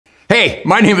Hey,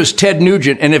 my name is Ted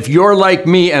Nugent, and if you're like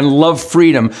me and love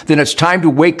freedom, then it's time to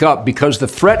wake up because the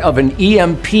threat of an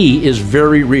EMP is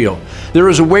very real. There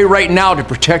is a way right now to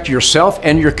protect yourself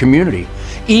and your community.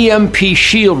 EMP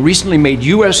Shield recently made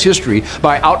U.S. history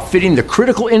by outfitting the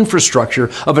critical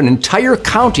infrastructure of an entire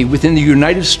county within the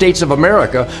United States of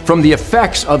America from the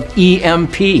effects of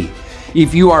EMP.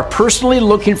 If you are personally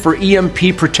looking for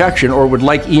EMP protection or would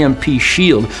like EMP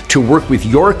Shield to work with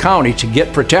your county to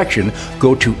get protection,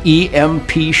 go to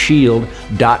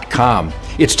empshield.com.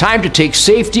 It's time to take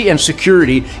safety and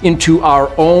security into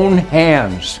our own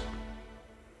hands.